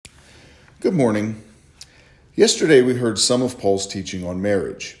Good morning. Yesterday we heard some of Paul's teaching on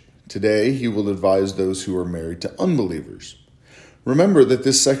marriage. Today he will advise those who are married to unbelievers. Remember that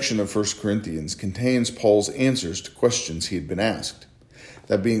this section of 1 Corinthians contains Paul's answers to questions he had been asked.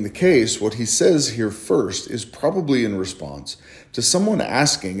 That being the case, what he says here first is probably in response to someone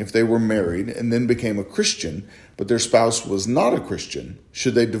asking if they were married and then became a Christian, but their spouse was not a Christian,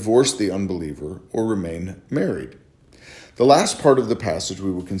 should they divorce the unbeliever or remain married? The last part of the passage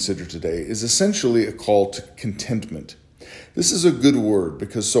we will consider today is essentially a call to contentment. This is a good word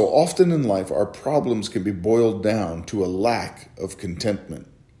because so often in life our problems can be boiled down to a lack of contentment.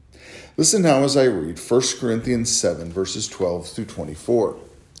 Listen now as I read 1 Corinthians 7 verses 12 through 24.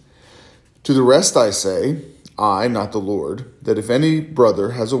 To the rest I say, I, not the Lord, that if any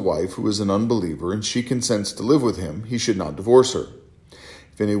brother has a wife who is an unbeliever and she consents to live with him, he should not divorce her.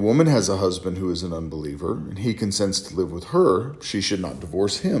 If any woman has a husband who is an unbeliever, and he consents to live with her, she should not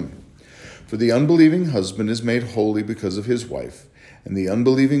divorce him. For the unbelieving husband is made holy because of his wife, and the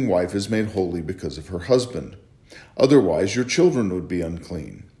unbelieving wife is made holy because of her husband. Otherwise your children would be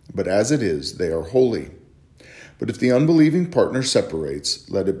unclean, but as it is, they are holy. But if the unbelieving partner separates,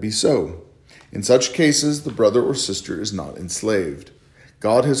 let it be so. In such cases, the brother or sister is not enslaved.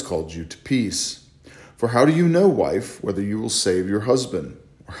 God has called you to peace. For how do you know, wife, whether you will save your husband?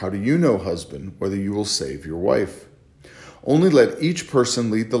 Or how do you know, husband, whether you will save your wife? Only let each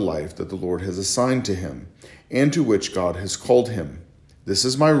person lead the life that the Lord has assigned to him, and to which God has called him. This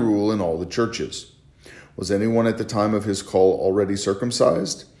is my rule in all the churches. Was anyone at the time of his call already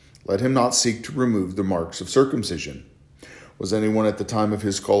circumcised? Let him not seek to remove the marks of circumcision. Was anyone at the time of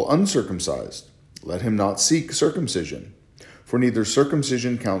his call uncircumcised? Let him not seek circumcision. For neither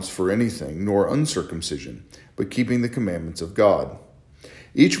circumcision counts for anything, nor uncircumcision, but keeping the commandments of God.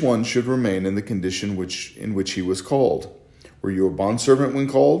 Each one should remain in the condition in which he was called. Were you a bondservant when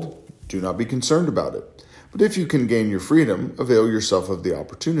called? Do not be concerned about it. But if you can gain your freedom, avail yourself of the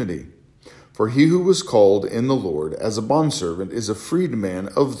opportunity. For he who was called in the Lord as a bondservant is a freedman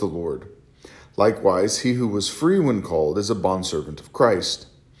of the Lord. Likewise, he who was free when called is a bondservant of Christ.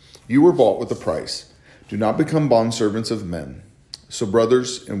 You were bought with a price. Do not become bondservants of men. So,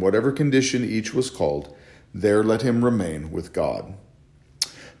 brothers, in whatever condition each was called, there let him remain with God.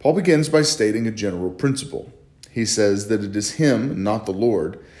 Paul begins by stating a general principle. He says that it is him, not the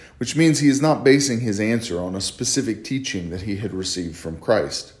Lord, which means he is not basing his answer on a specific teaching that he had received from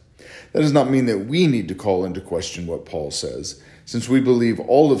Christ. That does not mean that we need to call into question what Paul says, since we believe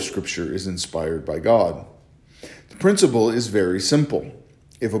all of Scripture is inspired by God. The principle is very simple.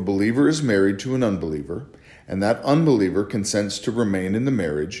 If a believer is married to an unbeliever, and that unbeliever consents to remain in the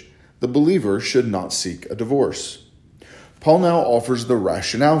marriage, the believer should not seek a divorce. Paul now offers the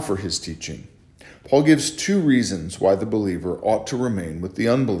rationale for his teaching. Paul gives two reasons why the believer ought to remain with the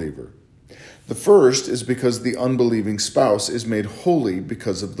unbeliever. The first is because the unbelieving spouse is made holy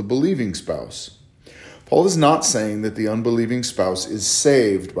because of the believing spouse. Paul is not saying that the unbelieving spouse is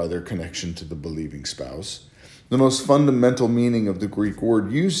saved by their connection to the believing spouse. The most fundamental meaning of the Greek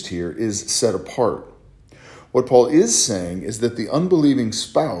word used here is set apart. What Paul is saying is that the unbelieving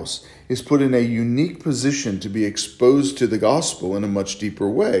spouse is put in a unique position to be exposed to the gospel in a much deeper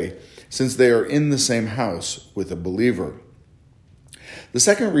way, since they are in the same house with a believer. The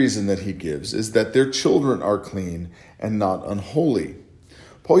second reason that he gives is that their children are clean and not unholy.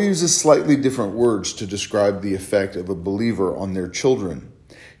 Paul uses slightly different words to describe the effect of a believer on their children.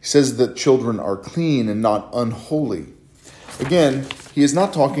 He says that children are clean and not unholy. Again, he is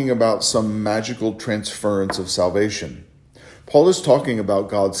not talking about some magical transference of salvation. Paul is talking about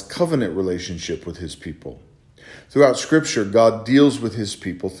God's covenant relationship with his people. Throughout Scripture, God deals with his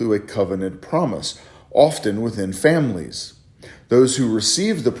people through a covenant promise, often within families. Those who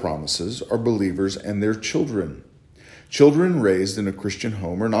receive the promises are believers and their children. Children raised in a Christian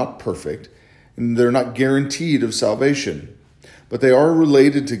home are not perfect, and they're not guaranteed of salvation. But they are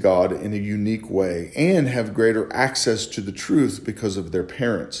related to God in a unique way and have greater access to the truth because of their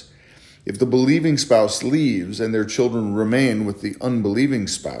parents. If the believing spouse leaves and their children remain with the unbelieving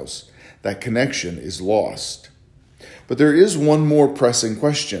spouse, that connection is lost. But there is one more pressing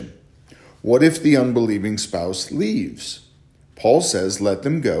question. What if the unbelieving spouse leaves? Paul says, let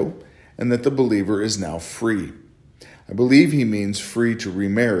them go, and that the believer is now free. I believe he means free to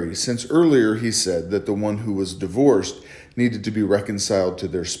remarry, since earlier he said that the one who was divorced needed to be reconciled to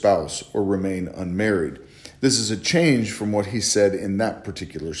their spouse or remain unmarried. This is a change from what he said in that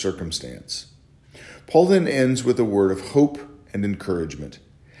particular circumstance. Paul then ends with a word of hope and encouragement.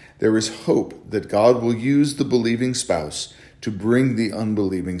 There is hope that God will use the believing spouse to bring the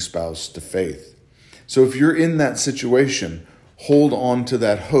unbelieving spouse to faith. So if you're in that situation, hold on to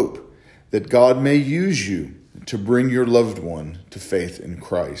that hope that God may use you to bring your loved one to faith in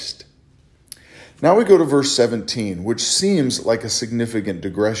Christ. Now we go to verse 17, which seems like a significant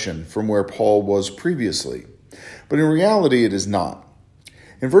digression from where Paul was previously, but in reality it is not.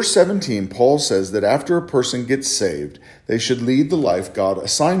 In verse 17, Paul says that after a person gets saved, they should lead the life God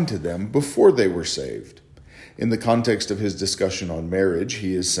assigned to them before they were saved. In the context of his discussion on marriage,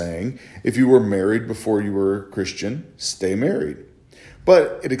 he is saying, if you were married before you were a Christian, stay married.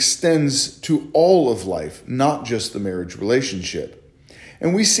 But it extends to all of life, not just the marriage relationship.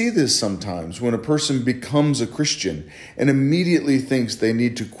 And we see this sometimes when a person becomes a Christian and immediately thinks they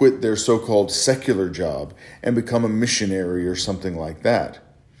need to quit their so-called secular job and become a missionary or something like that.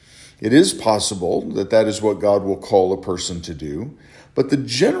 It is possible that that is what God will call a person to do, but the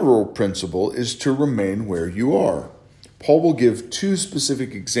general principle is to remain where you are. Paul will give two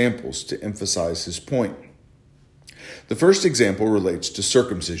specific examples to emphasize his point. The first example relates to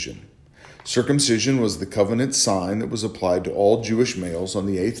circumcision. Circumcision was the covenant sign that was applied to all Jewish males on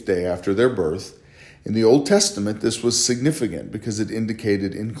the 8th day after their birth. In the Old Testament, this was significant because it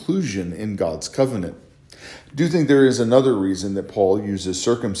indicated inclusion in God's covenant. I do think there is another reason that Paul uses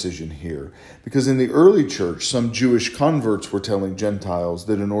circumcision here, because in the early church, some Jewish converts were telling Gentiles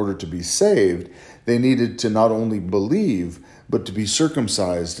that in order to be saved, they needed to not only believe, but to be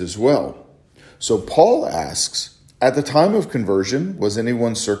circumcised as well. So Paul asks, at the time of conversion, was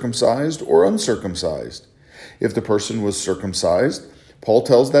anyone circumcised or uncircumcised? If the person was circumcised, Paul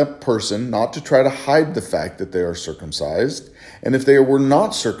tells that person not to try to hide the fact that they are circumcised, and if they were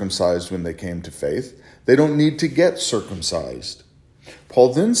not circumcised when they came to faith, they don't need to get circumcised.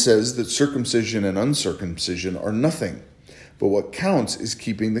 Paul then says that circumcision and uncircumcision are nothing, but what counts is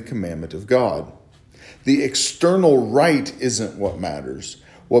keeping the commandment of God. The external rite isn't what matters.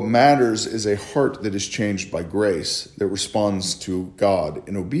 What matters is a heart that is changed by grace, that responds to God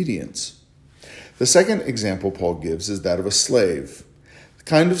in obedience. The second example Paul gives is that of a slave. The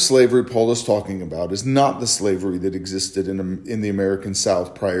kind of slavery Paul is talking about is not the slavery that existed in the American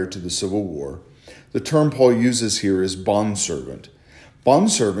South prior to the Civil War. The term Paul uses here is bondservant.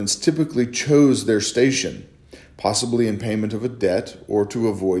 Bondservants typically chose their station, possibly in payment of a debt or to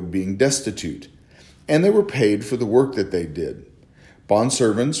avoid being destitute, and they were paid for the work that they did.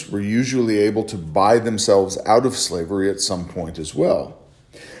 Bondservants were usually able to buy themselves out of slavery at some point as well.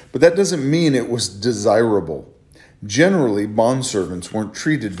 But that doesn't mean it was desirable. Generally, bondservants weren't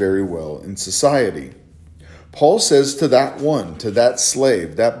treated very well in society. Paul says to that one, to that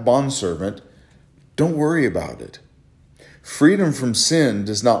slave, that bondservant, don't worry about it. Freedom from sin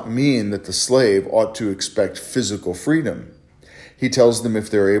does not mean that the slave ought to expect physical freedom. He tells them if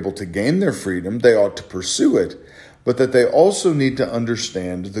they're able to gain their freedom, they ought to pursue it, but that they also need to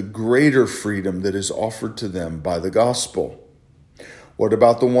understand the greater freedom that is offered to them by the gospel. What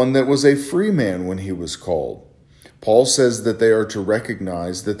about the one that was a free man when he was called? Paul says that they are to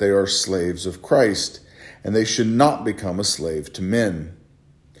recognize that they are slaves of Christ, and they should not become a slave to men.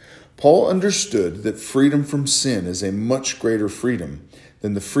 Paul understood that freedom from sin is a much greater freedom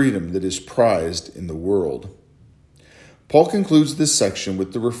than the freedom that is prized in the world. Paul concludes this section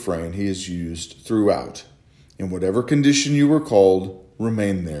with the refrain he has used throughout. In whatever condition you were called,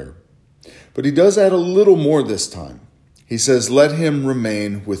 remain there. But he does add a little more this time. He says, let him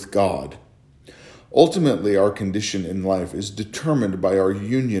remain with God. Ultimately, our condition in life is determined by our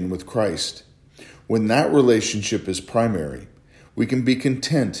union with Christ. When that relationship is primary, we can be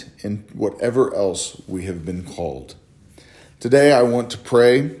content in whatever else we have been called. Today, I want to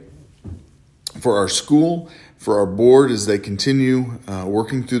pray for our school, for our board as they continue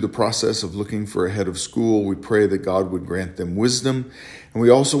working through the process of looking for a head of school. We pray that God would grant them wisdom. And we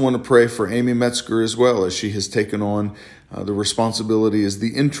also want to pray for Amy Metzger as well, as she has taken on the responsibility as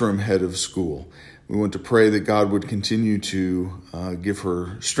the interim head of school. We want to pray that God would continue to give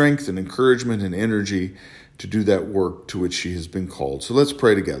her strength and encouragement and energy to do that work to which she has been called. So let's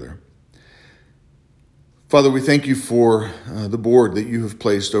pray together. Father, we thank you for the board that you have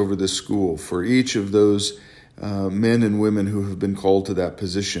placed over this school, for each of those men and women who have been called to that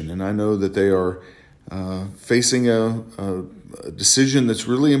position. And I know that they are facing a decision that's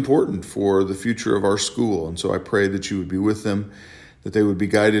really important for the future of our school. And so I pray that you would be with them, that they would be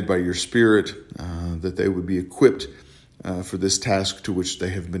guided by your Spirit, that they would be equipped for this task to which they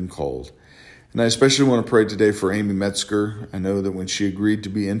have been called. And I especially want to pray today for Amy Metzger. I know that when she agreed to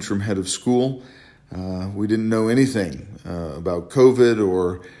be interim head of school, we didn't know anything about COVID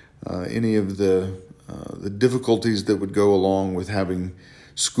or any of the difficulties that would go along with having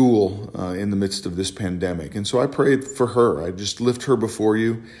school in the midst of this pandemic. And so I prayed for her. I just lift her before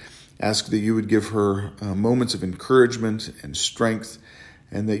you, ask that you would give her moments of encouragement and strength,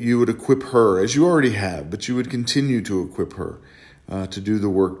 and that you would equip her, as you already have, but you would continue to equip her to do the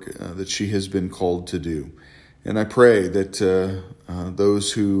work that she has been called to do. And I pray that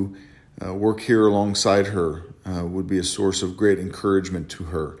those who work here alongside her would be a source of great encouragement to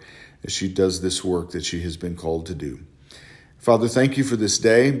her as she does this work that she has been called to do. Father, thank you for this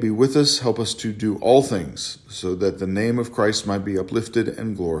day. Be with us. Help us to do all things so that the name of Christ might be uplifted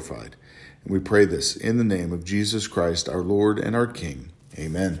and glorified. And we pray this in the name of Jesus Christ, our Lord and our King.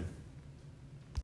 Amen.